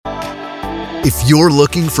If you're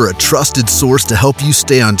looking for a trusted source to help you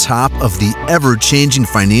stay on top of the ever-changing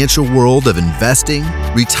financial world of investing,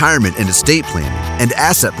 retirement and estate planning, and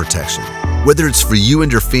asset protection, whether it's for you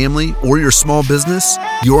and your family or your small business,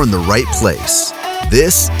 you're in the right place.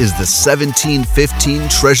 This is the 1715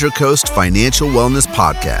 Treasure Coast Financial Wellness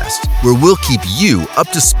Podcast, where we'll keep you up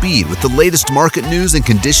to speed with the latest market news and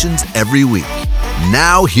conditions every week.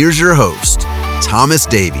 Now, here's your host, Thomas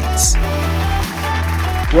Davies.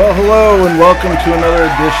 Well, hello and welcome to another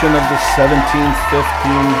edition of the 1715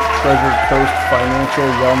 Treasure Coast Financial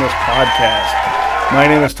Wellness Podcast. My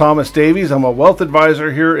name is Thomas Davies. I'm a wealth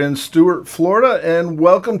advisor here in Stuart, Florida, and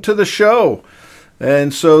welcome to the show.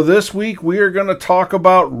 And so this week we are going to talk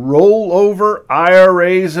about rollover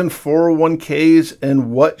IRAs and 401ks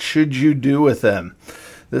and what should you do with them.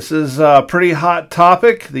 This is a pretty hot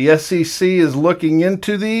topic. The SEC is looking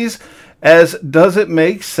into these. As does it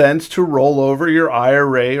make sense to roll over your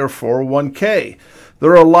IRA or 401k?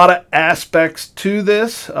 There are a lot of aspects to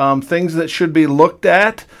this, things that should be looked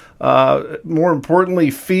at. More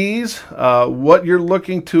importantly, fees, what you're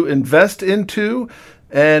looking to invest into.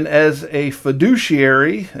 And as a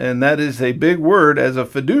fiduciary, and that is a big word, as a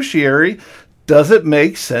fiduciary, does it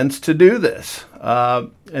make sense to do this?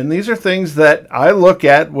 And these are things that I look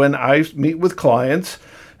at when I meet with clients.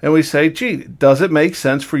 And we say, gee, does it make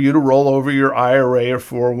sense for you to roll over your IRA or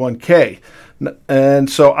 401k? And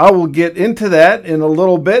so I will get into that in a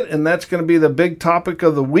little bit, and that's going to be the big topic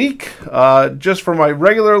of the week. Just for my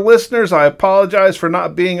regular listeners, I apologize for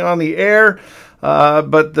not being on the air,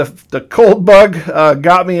 but the cold bug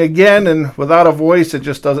got me again, and without a voice, it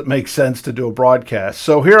just doesn't make sense to do a broadcast.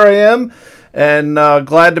 So here I am, and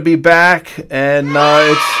glad to be back, and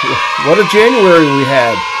what a January we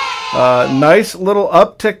had. Nice little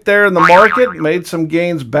uptick there in the market, made some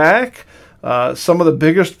gains back. Some of the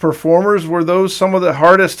biggest performers were some of the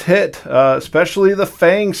hardest hit, especially the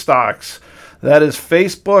FANG stocks. That is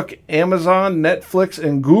Facebook, Amazon, Netflix,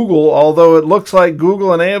 and Google, although it looks like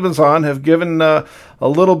Google and Amazon have given a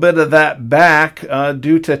little bit of that back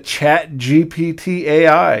due to ChatGPT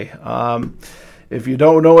AI. If you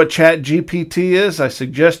don't know what ChatGPT is, I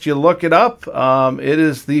suggest you look it up. It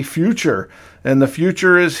is the future. And the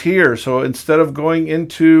future is here. So instead of going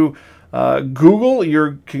into Google,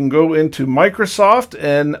 you can go into Microsoft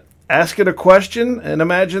and ask it a question. And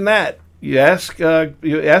imagine that you ask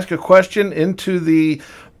a question into the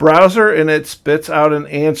browser, and it spits out an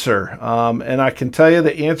answer. And I can tell you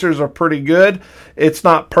the answers are pretty good. It's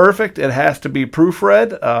not perfect. It has to be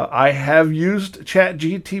proofread. I have used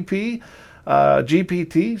GPT, going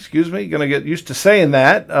to get used to saying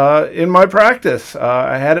that, in my practice.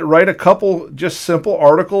 I had it write a couple just simple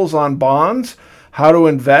articles on bonds, how to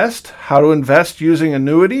invest using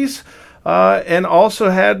annuities, and also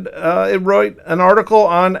had it write an article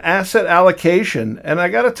on asset allocation. And I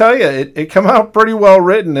got to tell you, it came out pretty well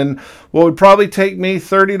written, and what would probably take me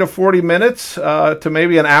 30 to 40 minutes to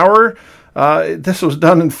maybe an hour, this was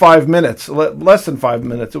done in 5 minutes, less than 5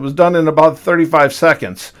 minutes. It was done in about 35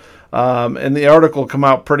 seconds. And the article come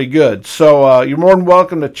out pretty good. So you're more than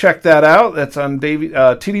welcome to check that out. That's on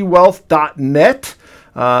tdwealth.net.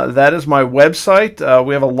 That is my website.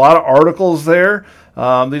 We have a lot of articles there.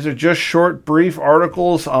 These are just short, brief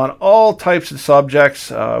articles on all types of subjects,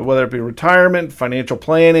 whether it be retirement, financial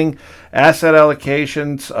planning, asset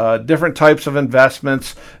allocations, different types of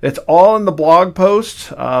investments. It's all in the blog posts,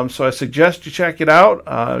 so I suggest you check it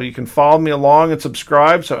out. You can follow me along and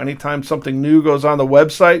subscribe, so anytime something new goes on the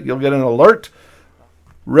website, you'll get an alert.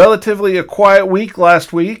 Relatively a quiet week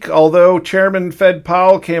last week, although Chairman Fed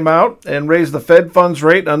Powell came out and raised the Fed funds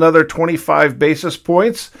rate another 25 basis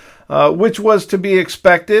points, which was to be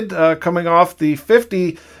expected, coming off the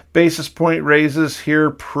 50 basis point raises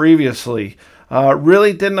here previously.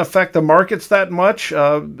 Really didn't affect the markets that much.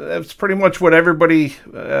 That's pretty much what everybody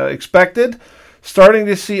expected. Starting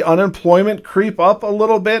to see unemployment creep up a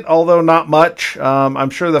little bit, although not much.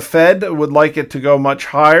 I'm sure the Fed would like it to go much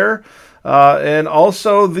higher. And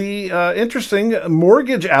also the interesting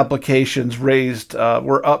mortgage applications raised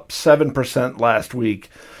were up 7% last week.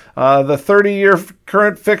 The 30-year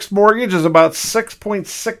current fixed mortgage is about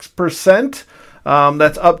 6.6%.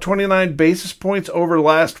 That's up 29 basis points over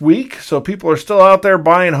last week. So people are still out there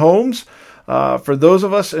buying homes. For those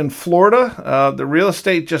of us in Florida, the real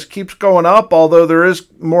estate just keeps going up, although there is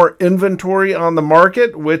more inventory on the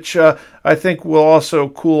market, which I think will also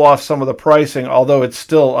cool off some of the pricing, although it's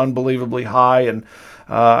still unbelievably high. And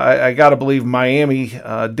I got to believe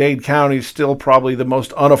Miami-Dade County is still probably the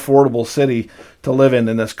most unaffordable city to live in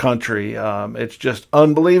this country. It's just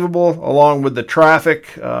unbelievable, along with the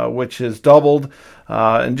traffic, which has doubled.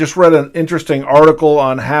 and just read an interesting article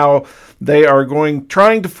on how they are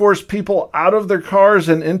trying to force people out of their cars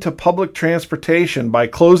and into public transportation by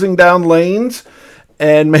closing down lanes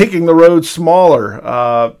and making the roads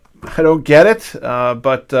smaller. I don't get it,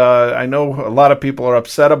 but I know a lot of people are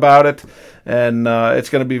upset about it, and it's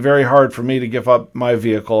going to be very hard for me to give up my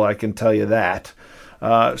vehicle, I can tell you that.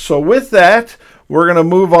 So with that, we're going to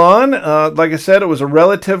move on. Like I said, it was a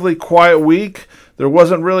relatively quiet week. There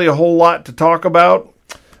wasn't really a whole lot to talk about.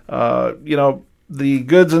 The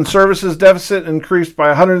goods and services deficit increased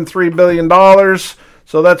by $103 billion,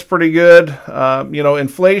 so that's pretty good.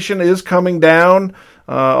 Inflation is coming down.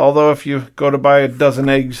 Although if you go to buy a dozen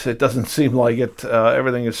eggs, it doesn't seem like it.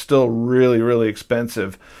 Everything is still really, really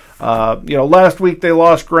expensive. Last week they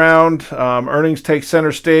lost ground. Earnings take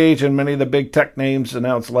center stage, and many of the big tech names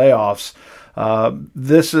announced layoffs.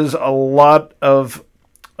 This is a lot of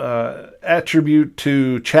attribute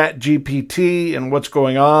to ChatGPT and what's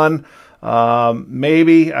going on.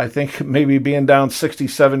 I think maybe being down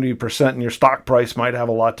 60-70% in your stock price might have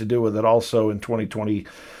a lot to do with it also in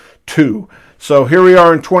 2022. So here we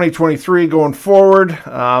are in 2023 going forward.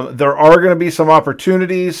 There are going to be some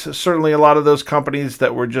opportunities. Certainly a lot of those companies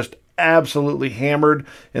that were just absolutely hammered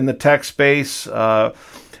in the tech space. Start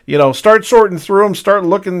sorting through them, start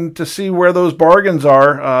looking to see where those bargains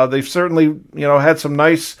are. They've certainly, had some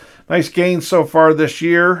nice gains so far this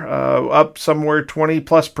year, up somewhere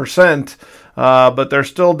 20+%. But they're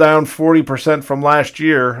still down 40% from last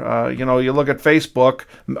year. You look at Facebook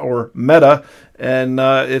or Meta, and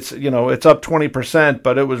it's up 20%,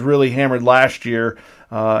 but it was really hammered last year.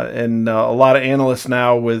 And a lot of analysts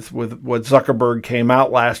now with what Zuckerberg came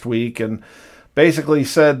out last week and basically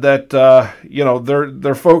said that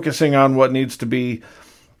they're focusing on what needs to be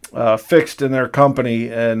fixed in their company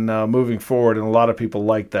and moving forward, and a lot of people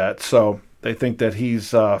like that. So they think that he's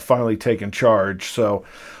finally taken charge. So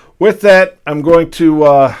with that, I'm going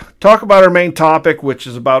to talk about our main topic, which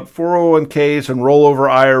is about 401ks and rollover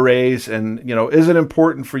IRAs. And, is it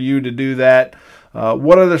important for you to do that?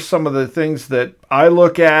 What are some of the things that I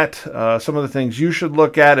look at? Some of the things you should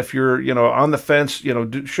look at if you're, on the fence.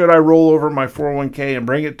 Should I roll over my 401k and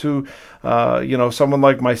bring it to, someone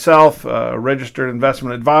like myself, a registered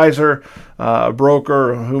investment advisor, a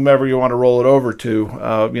broker, or whomever you want to roll it over to?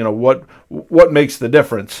 What makes the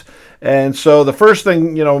difference? And so the first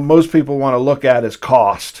thing, most people want to look at is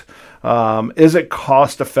cost. Is it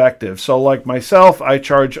cost effective? So like myself, I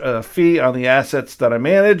charge a fee on the assets that I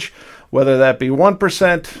manage, whether that be 1%,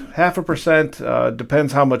 0.5%,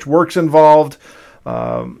 depends how much work's involved.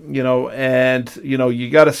 You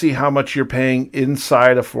got to see how much you're paying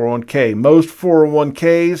inside a 401k. Most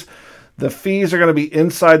 401ks, the fees are going to be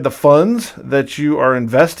inside the funds that you are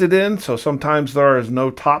invested in. So sometimes there is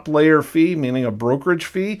no top layer fee, meaning a brokerage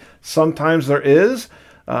fee. Sometimes there is.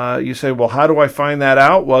 You say, well, how do I find that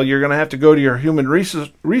out? Well, you're going to have to go to your human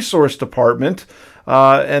resource department.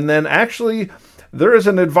 And then actually, there is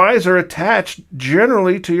an advisor attached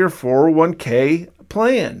generally to your 401k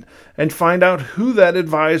plan, and find out who that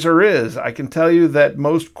advisor is. I can tell you that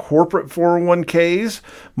most corporate 401ks,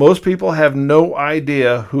 most people have no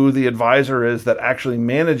idea who the advisor is that actually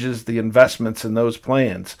manages the investments in those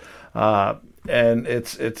plans. And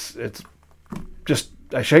it's just,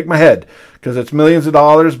 I shake my head because it's millions of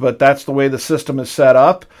dollars, but that's the way the system is set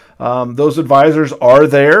up. Those advisors are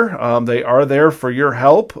there. They are there for your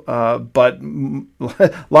help, but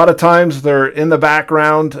a lot of times they're in the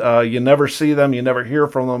background. You never see them, you never hear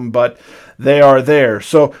from them, but they are there.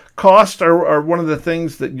 So costs are one of the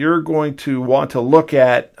things that you're going to want to look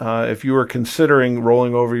at if you are considering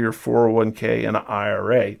rolling over your 401k and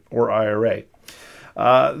IRA.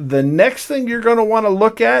 The next thing you're going to want to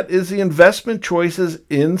look at is the investment choices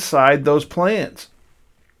inside those plans.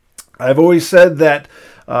 I've always said that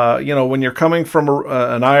when you're coming from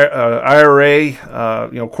an IRA,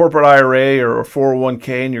 corporate IRA or a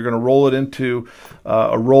 401k, and you're going to roll it into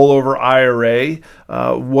a rollover IRA,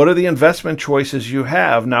 what are the investment choices you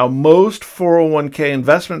have? Now, most 401k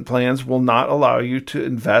investment plans will not allow you to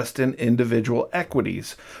invest in individual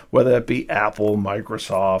equities, whether it be Apple,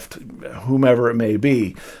 Microsoft, whomever it may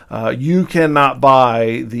be. You cannot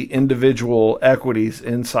buy the individual equities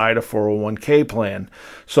inside a 401k plan.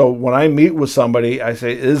 So when I meet with somebody, I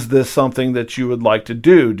say, is this something that you would like to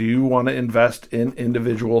do? Do you want to invest in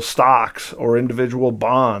individual stocks or individual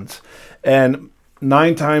bonds? And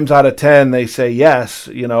 9 times out of 10, they say yes,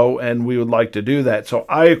 and we would like to do that. So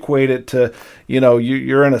I equate it to,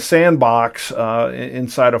 you're in a sandbox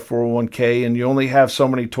inside a 401k, and you only have so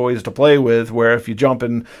many toys to play with, where if you jump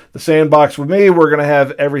in the sandbox with me, we're going to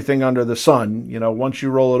have everything under the sun. Once you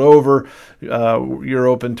roll it over, you're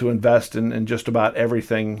open to invest in just about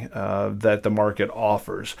everything that the market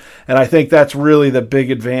offers. And I think that's really the big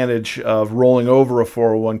advantage of rolling over a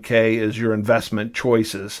 401k is your investment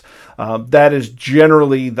choices. That is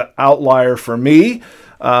generally the outlier for me.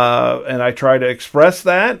 And I try to express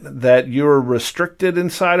that you're restricted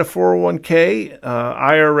inside a 401k,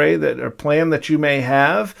 IRA, a plan that you may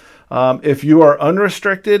have. If you are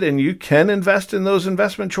unrestricted and you can invest in those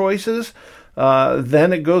investment choices,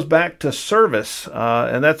 then it goes back to service.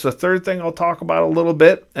 And that's the third thing I'll talk about a little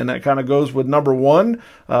bit. And that kind of goes with number one,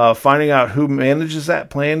 finding out who manages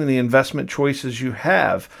that plan and the investment choices you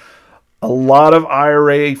have. A lot of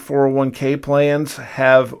IRA 401k plans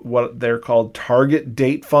have what they're called target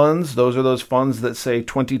date funds. Those are those funds that say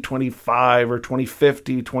 2025 or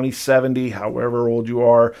 2050, 2070, however old you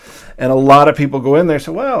are. And a lot of people go in there and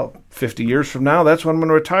say, well, 50 years from now, that's when I'm going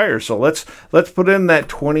to retire. So let's put in that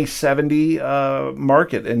 2070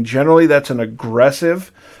 market. And generally that's an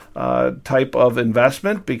aggressive type of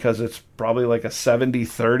investment, because it's probably like a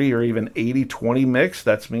 70-30 or even 80-20 mix.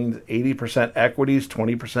 That means 80% equities,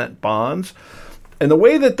 20% bonds. And the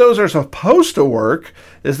way that those are supposed to work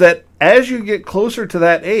is that as you get closer to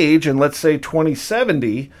that age, and let's say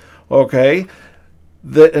 2070, okay,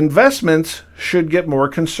 the investments should get more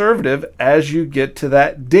conservative as you get to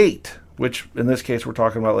that date, which in this case we're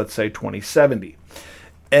talking about, let's say 2070.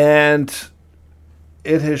 And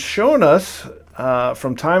it has shown us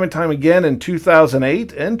from time and time again in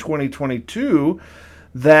 2008 and 2022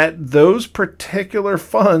 that those particular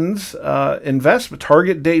funds, investment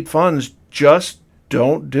target date funds, just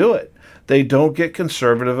don't do it. They don't get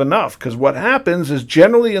conservative enough, because what happens is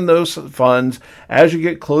generally in those funds, as you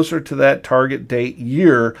get closer to that target date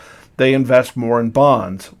year, they invest more in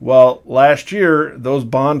bonds. Well, last year, those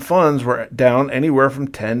bond funds were down anywhere from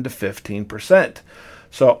 10 to 15%.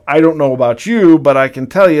 So I don't know about you, but I can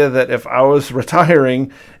tell you that if I was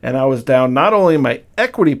retiring and I was down not only my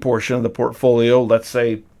equity portion of the portfolio, let's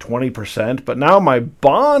say 20%, but now my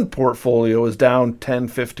bond portfolio is down 10,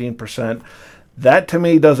 15%, that to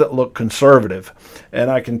me doesn't look conservative.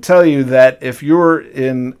 And I can tell you that if you're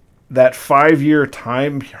in that 5-year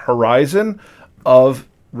time horizon of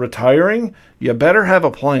retiring, you better have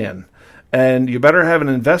a plan. And you better have an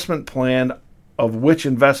investment plan of which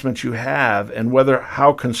investments you have and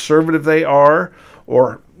how conservative they are,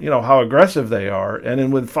 or how aggressive they are. And then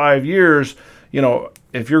with 5 years,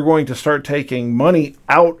 if you're going to start taking money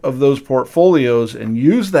out of those portfolios and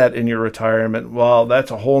use that in your retirement, well, that's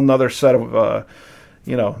a whole nother set of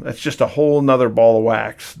that's just a whole nother ball of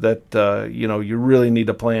wax that you really need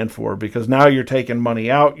to plan for, because now you're taking money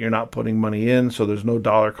out, you're not putting money in, so there's no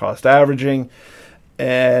dollar cost averaging.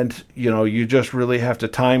 And, you just really have to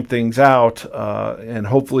time things out, and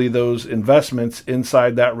hopefully those investments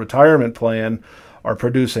inside that retirement plan are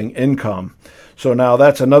producing income. So now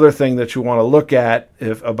that's another thing that you want to look at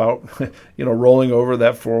about rolling over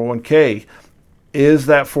that 401k. Is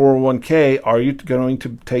that 401k, are you going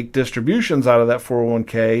to take distributions out of that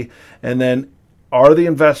 401k? And then are the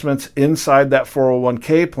investments inside that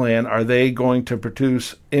 401k plan, are they going to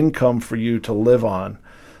produce income for you to live on?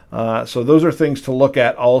 So those are things to look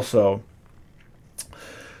at also.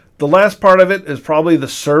 The last part of it is probably the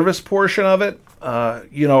service portion of it.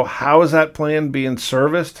 How is that plan being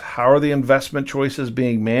serviced? How are the investment choices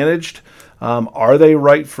being managed? Are they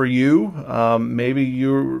right for you? Maybe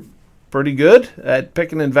you're pretty good at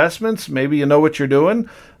picking investments. Maybe you know what you're doing.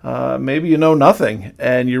 Maybe you know nothing,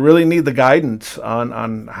 and you really need the guidance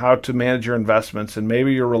on how to manage your investments. And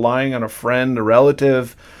maybe you're relying on a friend, a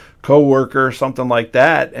relative, coworker, something like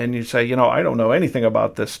that, and you say, I don't know anything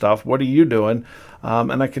about this stuff. What are you doing?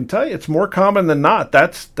 And I can tell you, it's more common than not.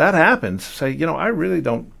 That happens. Say, I really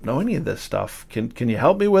don't know any of this stuff. Can you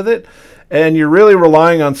help me with it? And you're really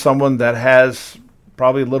relying on someone that has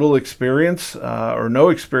probably little experience or no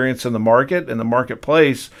experience in the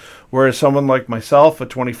marketplace, whereas someone like myself, a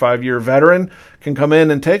 25-year veteran, can come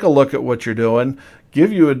in and take a look at what you're doing,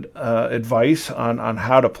 give you advice on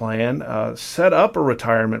how to plan, set up a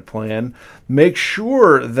retirement plan, make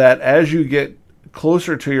sure that as you get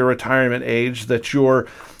closer to your retirement age that you're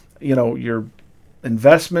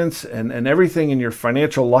investments and everything in your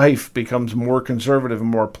financial life becomes more conservative and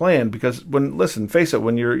more planned. Because face it,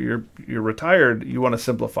 when you're retired, you want to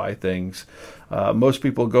simplify things. Most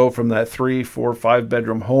people go from that 3, 4, 5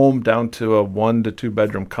 bedroom home down to a 1 to 2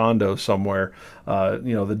 bedroom condo somewhere.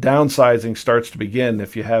 The downsizing starts to begin.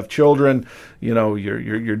 If you have children, you're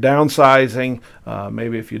downsizing.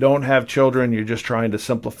 Maybe if you don't have children, you're just trying to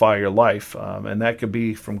simplify your life. And that could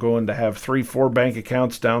be from going to have 3, 4 bank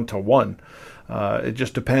accounts down to 1. It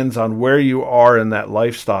just depends on where you are in that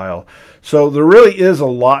lifestyle. So there really is a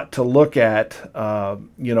lot to look at,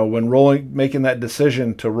 when making that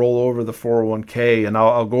decision to roll over the 401k. And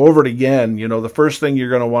I'll go over it again. The first thing you're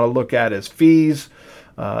going to want to look at is fees.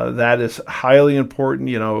 That is highly important.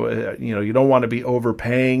 You don't want to be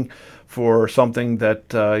overpaying for something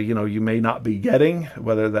that you may not be getting.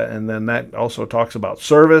 And then that also talks about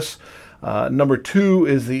service. Number 2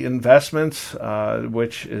 is the investments,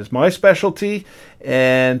 which is my specialty.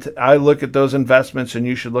 And I look at those investments, and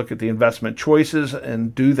you should look at the investment choices,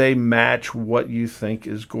 and do they match what you think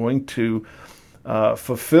is going to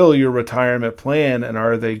fulfill your retirement plan, and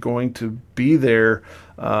are they going to be there?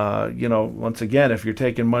 Once again, if you're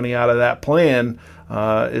taking money out of that plan,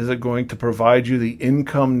 is it going to provide you the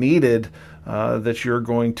income needed that you're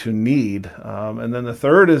going to need? And then the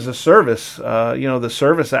third is the service, the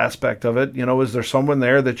service aspect of it. Is there someone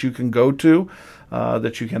there that you can go to,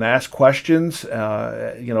 that you can ask questions?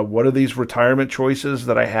 What are these retirement choices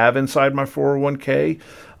that I have inside my 401k?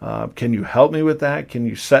 Can you help me with that? Can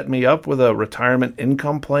you set me up with a retirement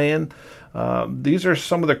income plan? These are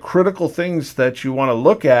some of the critical things that you want to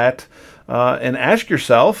look at and ask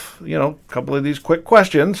yourself, a couple of these quick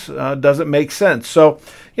questions. Does it make sense? So,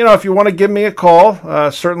 if you want to give me a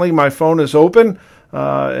call, certainly my phone is open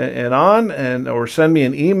and on, or send me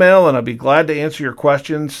an email, and I'll be glad to answer your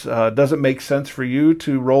questions. Does it make sense for you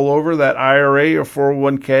to roll over that IRA or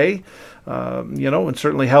 401k? And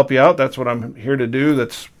certainly help you out. That's what I'm here to do.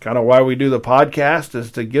 That's kind of why we do the podcast,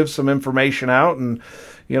 is to give some information out. And,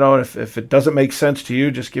 if it doesn't make sense to you,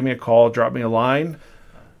 just give me a call, drop me a line.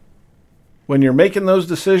 When you're making those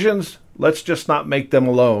decisions, let's just not make them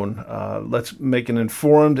alone. Let's make an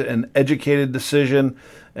informed and educated decision,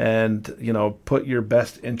 and, put your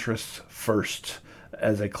best interests first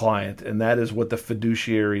as a client. And that is what the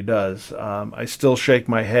fiduciary does. I still shake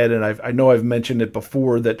my head, and I know I've mentioned it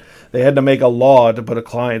before, that they had to make a law to put a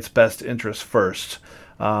client's best interest first.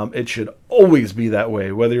 It should always be that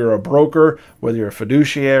way, whether you're a broker, whether you're a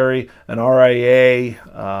fiduciary, an RIA,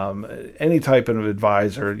 any type of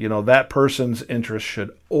advisor. That person's interest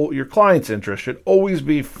your client's interest should always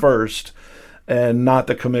be first, and not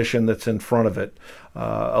the commission that's in front of it.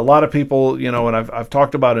 A lot of people, and I've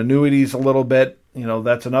talked about annuities a little bit.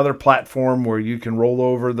 That's another platform where you can roll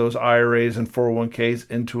over those IRAs and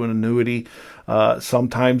 401ks into an annuity.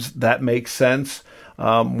 Sometimes that makes sense.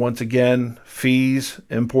 Once again, fees,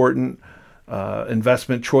 important,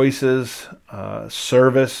 investment choices,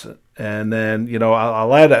 service, and then,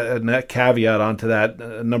 I'll add a caveat onto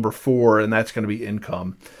that, number 4, and that's going to be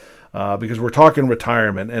income. Because we're talking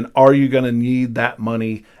retirement, and are you going to need that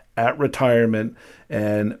money at retirement?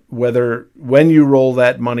 And when you roll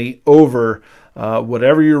that money over,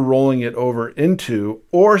 whatever you're rolling it over into,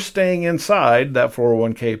 or staying inside that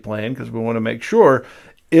 401k plan, because we want to make sure,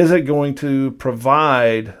 is it going to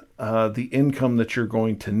provide the income that you're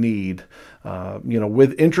going to need?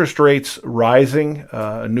 With interest rates rising,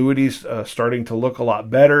 annuities starting to look a lot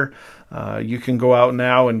better. You can go out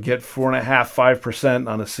now and get 4.5%, 5%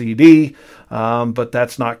 on a CD, but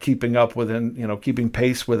that's not keeping up with, keeping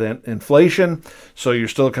pace with inflation. So you're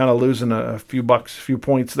still kind of losing a few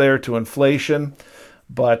points there to inflation.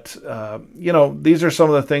 But, these are some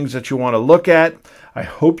of the things that you want to look at. I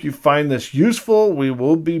hope you find this useful. We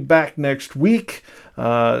will be back next week.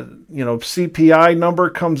 CPI number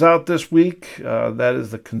comes out this week. That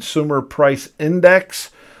is the Consumer Price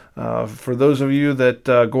Index. For those of you that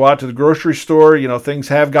go out to the grocery store, things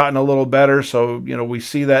have gotten a little better. So, we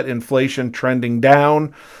see that inflation trending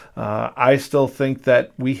down. I still think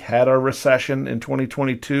that we had our recession in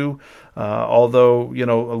 2022, although,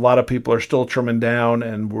 a lot of people are still trimming down,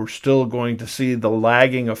 and we're still going to see the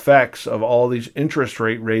lagging effects of all these interest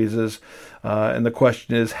rate raises. And the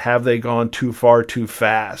question is, have they gone too far, too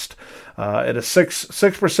fast? At a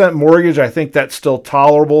 6% mortgage, I think that's still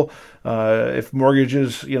tolerable. If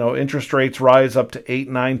mortgages, interest rates rise up to 8,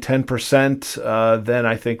 9, 10%, then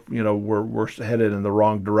I think, we're headed in the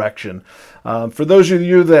wrong direction. For those of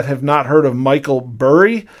you that have not heard of Michael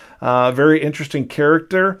Burry, very interesting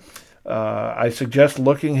character. I suggest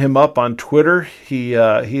looking him up on Twitter. He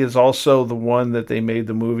is also the one that they made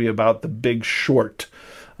the movie about, The Big Short.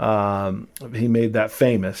 he made that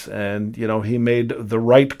famous. And, he made the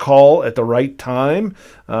right call at the right time,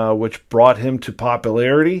 which brought him to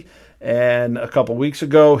popularity. And a couple weeks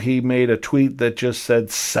ago, he made a tweet that just said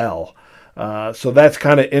sell. So that's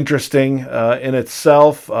kind of interesting in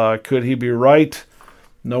itself. Could he be right?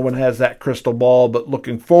 No one has that crystal ball, but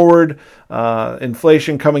looking forward,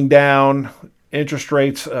 inflation coming down, interest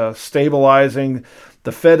rates stabilizing.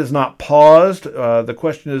 The Fed is not paused. The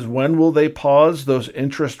question is, when will they pause those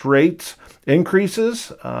interest rates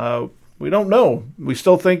increases? We don't know. We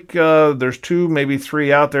still think there's 2, maybe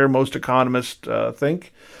 3 out there. Most economists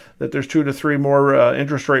think that there's 2 to 3 more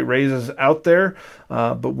interest rate raises out there,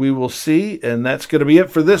 but we will see, and that's going to be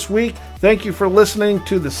it for this week. Thank you for listening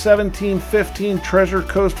to the 1715 Treasure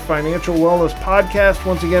Coast Financial Wellness Podcast.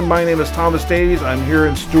 Once again, my name is Thomas Davies. I'm here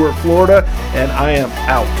in Stuart, Florida, and I am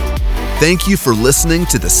out. Thank you for listening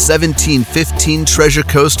to the 1715 Treasure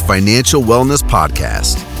Coast Financial Wellness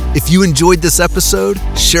Podcast. If you enjoyed this episode,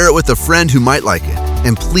 share it with a friend who might like it,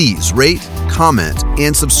 and please rate, comment,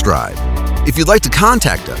 and subscribe. If you'd like to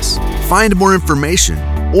contact us, find more information,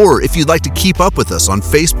 or if you'd like to keep up with us on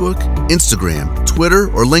Facebook, Instagram, Twitter,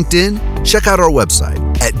 or LinkedIn, check out our website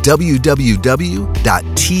at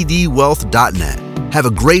www.tdwealth.net. Have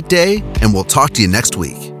a great day, and we'll talk to you next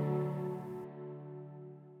week.